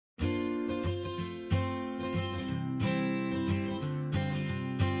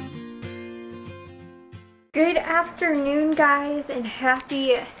Good afternoon, guys, and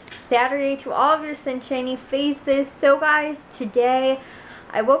happy Saturday to all of your sunshiny faces. So guys, today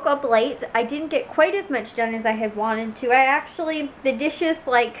I woke up late. I didn't get quite as much done as I had wanted to. The dishes,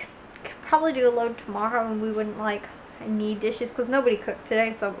 could probably do a load tomorrow and we wouldn't need dishes because nobody cooked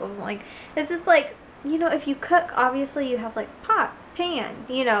today. So I was it's just if you cook, obviously you have pot, pan,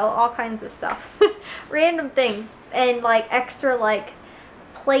 all kinds of stuff, random things, and extra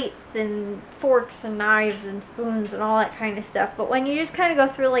plates and forks and knives and spoons and all that kind of stuff. But when you just kind of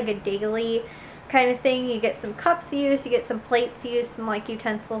go through a daily kind of thing, you get some cups used, you get some plates used, some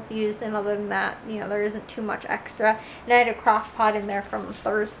utensils used, and other than that, there isn't too much extra. And I had a crock pot in there from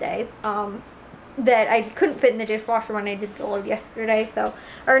Thursday that I couldn't fit in the dishwasher when I did the load yesterday. So,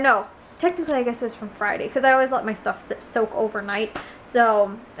 or no, technically I guess it was from Friday because I always let my stuff soak overnight.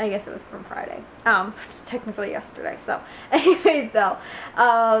 So I guess it was from Friday, which is technically yesterday. So anyways though,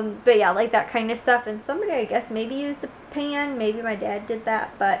 but yeah, that kind of stuff. And somebody, I guess, maybe used a pan, maybe my dad did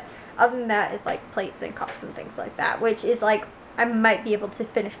that. But other than that, it's plates and cups and things like that, which is I might be able to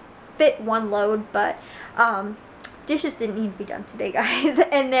fit one load, but dishes didn't need to be done today, guys.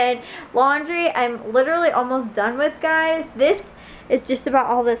 And then laundry, I'm literally almost done with, guys. This is just about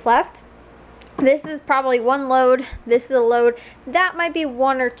all that's left. This is probably one load. This is a load. That might be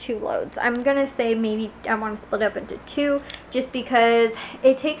one or two loads. I'm going to say maybe I want to split up into two just because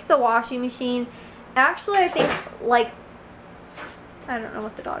it takes the washing machine. Actually, I think I don't know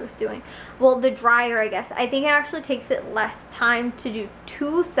what the dog is doing. Well, the dryer, I guess. I think it actually takes it less time to do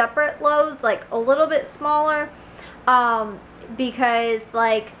two separate loads, a little bit smaller. Because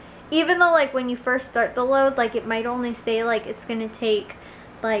even though when you first start the load, it might only say it's going to take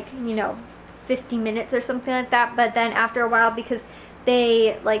 50 minutes or something like that, but then after a while, because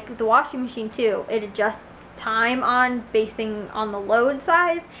they the washing machine too, it adjusts time on basing on the load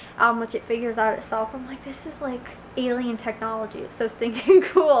size, which it figures out itself. I'm this is alien technology. It's so stinking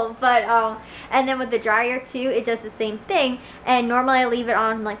cool. But and then with the dryer too, it does the same thing. And normally I leave it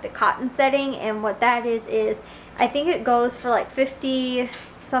on the cotton setting, and what that is I think it goes for 50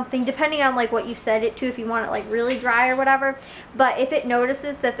 something, depending on what you set it to, if you want it really dry or whatever. But if it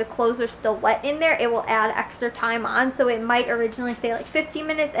notices that the clothes are still wet in there, it will add extra time on. So it might originally say 50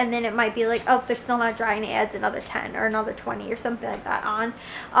 minutes, and then it might be oh, they're still not dry, and it adds another 10 or another 20 or something like that on.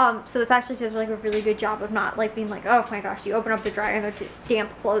 So it's actually just a really good job of not being oh my gosh, you open up the dryer and there's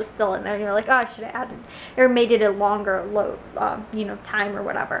damp clothes still in there, and you're oh, I should have added or made it a longer load time or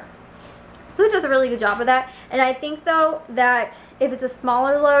whatever. So it does a really good job of that. And I think though that if it's a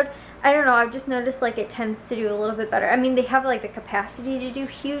smaller load, I don't know, I've just noticed it tends to do a little bit better. I mean, they have the capacity to do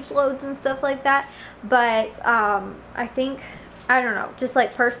huge loads and stuff like that, but I think, I don't know, just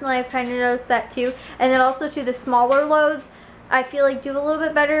personally I've kind of noticed that too. And then also to the smaller loads, I feel do a little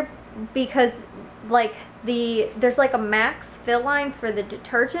bit better because there's a max fill line for the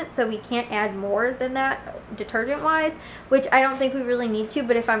detergent, so we can't add more than that detergent wise, which I don't think we really need to.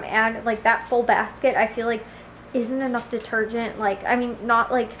 But if I'm adding that full basket, I feel isn't enough detergent. I mean,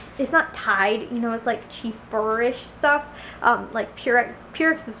 not it's not Tide, it's cheaper-ish stuff.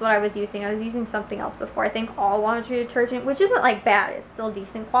 Purex is what I was using. I was using something else before. I think all laundry detergent, which isn't bad, it's still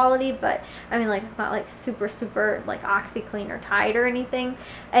decent quality, but I mean it's not super OxyClean or Tide or anything.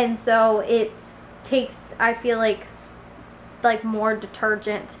 And so it takes, I feel more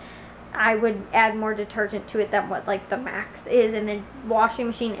detergent. I would add more detergent to it than what the max is in the washing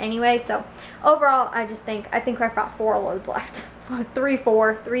machine anyway. So overall, I think I've got 4 loads left. 3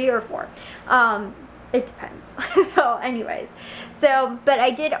 or 4. It depends. So anyways, but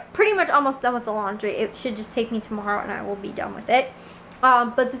I did pretty much almost done with the laundry. It should just take me tomorrow and I will be done with it.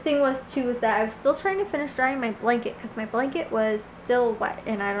 But the thing was too is that I was still trying to finish drying my blanket because my blanket was still wet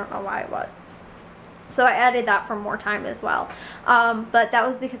and I don't know why it was. So I added that for more time as well. But that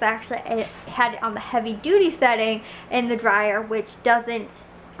was because I actually had it on the heavy duty setting in the dryer, which doesn't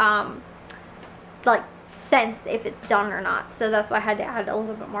sense if it's done or not. So that's why I had to add a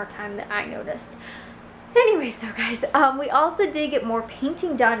little bit more time that I noticed. Anyway, so guys, we also did get more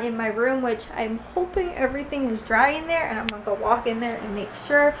painting done in my room, which I'm hoping everything is dry in there, and I'm gonna go walk in there and make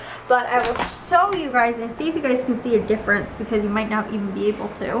sure. But I will show you guys and see if you guys can see a difference, because you might not even be able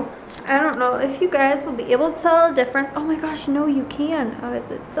to. I don't know if you guys will be able to tell a difference. Oh my gosh, no, you can. Oh, is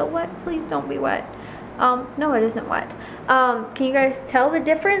it still wet? Please don't be wet. No, it isn't wet. Can you guys tell the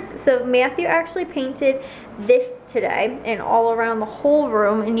difference? So Matthew actually painted this today and all around the whole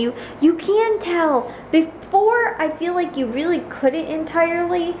room, and you can tell. Before, I feel you really couldn't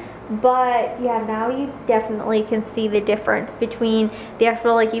entirely, but yeah, now you definitely can see the difference between the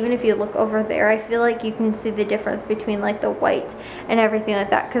actual, even if you look over there, I feel you can see the difference between the white and everything like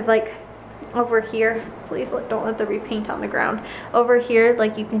that, because over here, please don't let there be paint on the ground. Over here,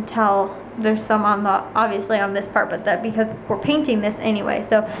 like you can tell there's some on the, obviously on this part, but that because we're painting this anyway,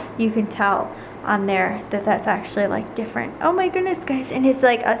 so you can tell on there that that's actually like different. Oh my goodness, guys. And it's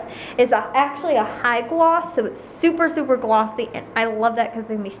like actually a high gloss, so it's super glossy, and I love that because it's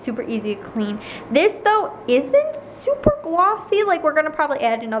gonna be super easy to clean. This though isn't super glossy. Like we're gonna probably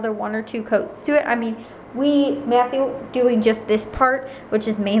add another 1 or 2 coats to it. I mean, Matthew doing just this part, which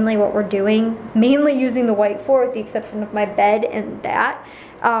is mainly what we're doing, mainly using the white for, with the exception of my bed and that.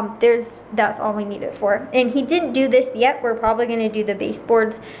 That's all we need it for. And he didn't do this yet. We're probably going to do the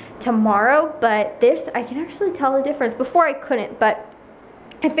baseboards tomorrow, but this, I can actually tell the difference. Before I couldn't, but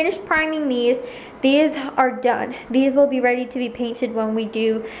I finished priming these. These are done. These will be ready to be painted when we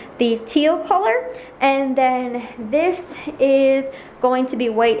do the teal color. And then this is going to be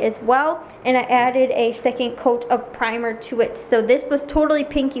white as well, and I added a second coat of primer to it. So this was totally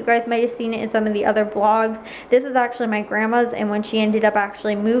pink. You guys might have seen it in some of the other vlogs. This is actually my grandma's, and when she ended up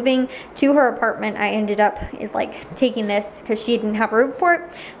actually moving to her apartment, I ended up like taking this because she didn't have room for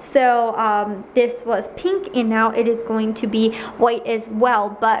it. So this was pink, and now it is going to be white as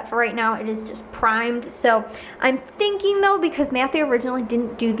well, but for right now it is just primed. So I'm thinking though, because Matthew originally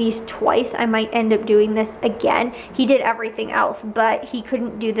didn't do these twice, I might end up doing this again. He did everything else, but he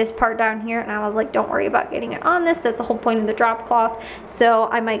couldn't do this part down here, and I was like, don't worry about getting it on this. That's the whole point of the drop cloth. So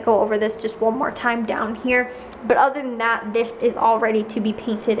I might go over this just one more time down here. But other than that, this is all ready to be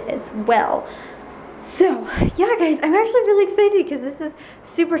painted as well. So yeah, guys, I'm actually really excited because this is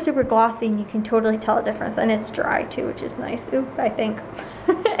super glossy, and you can totally tell a difference, and it's dry too, which is nice. Ooh, I think.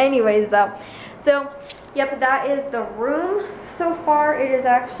 Anyways though, so yep, that is the room so far. It is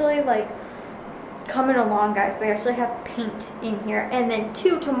actually like coming along, guys. We actually have paint in here. And then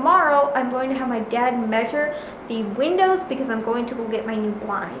tomorrow I'm going to have my dad measure the windows because I'm going to go get my new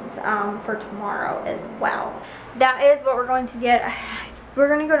blinds for tomorrow as well. That is what we're going to get. We're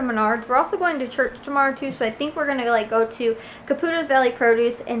going to go to Menards. We're also going to church tomorrow too, so I think we're going to like go to Caputo's Valley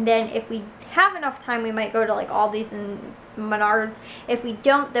Produce, and then if we have enough time we might go to like Aldi's and Menards. If we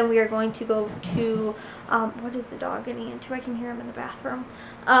don't, then we are going to go to what is the dog getting into? I can hear him in the bathroom.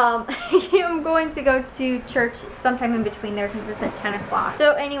 I'm going to go to church sometime in between there because it's at 10 o'clock.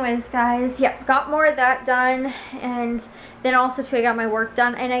 So anyways, guys, yeah, got more of that done, and then also too I got my work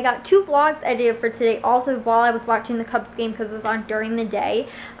done, and I got 2 vlogs edited for today also while I was watching the Cubs game because it was on during the day,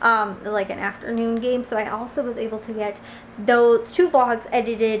 like an afternoon game. So I also was able to get those 2 vlogs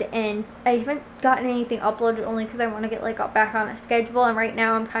edited, and I haven't gotten anything uploaded only because I want to get like back on a schedule, and right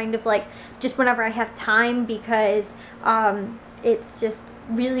now I'm kind of like just whenever I have time because it's just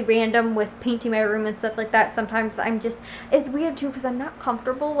really random with painting my room and stuff like that. Sometimes I'm just, it's weird too because I'm not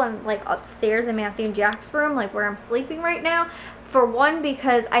comfortable when like upstairs in Matthew and Jack's room, like where I'm sleeping right now. For one,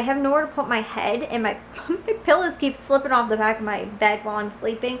 because I have nowhere to put my head, and my pillows keep slipping off the back of my bed while I'm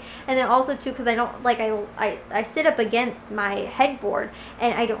sleeping. And then also too, because I don't like, I sit up against my headboard,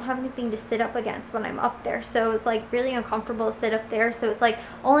 and I don't have anything to sit up against when I'm up there. So it's like really uncomfortable to sit up there. So it's like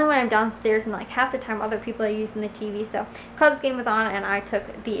only when I'm downstairs, and like half the time other people are using the TV. So Cubs game was on, and I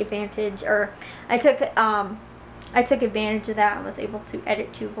took the advantage, or I took advantage of that and was able to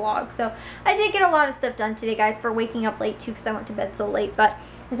edit 2 vlogs. So I did get a lot of stuff done today, guys, for waking up late too because I went to bed so late, but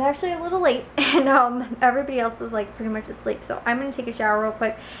it's actually a little late, and everybody else is like pretty much asleep. So I'm going to take a shower real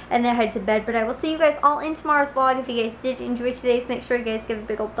quick and then head to bed. But I will see you guys all in tomorrow's vlog. If you guys did enjoy today's, make sure you guys give a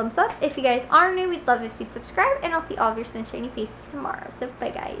big old thumbs up. If you guys are new, we'd love if you'd subscribe, and I'll see all of your sunshiny faces tomorrow. So bye,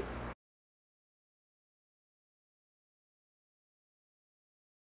 guys.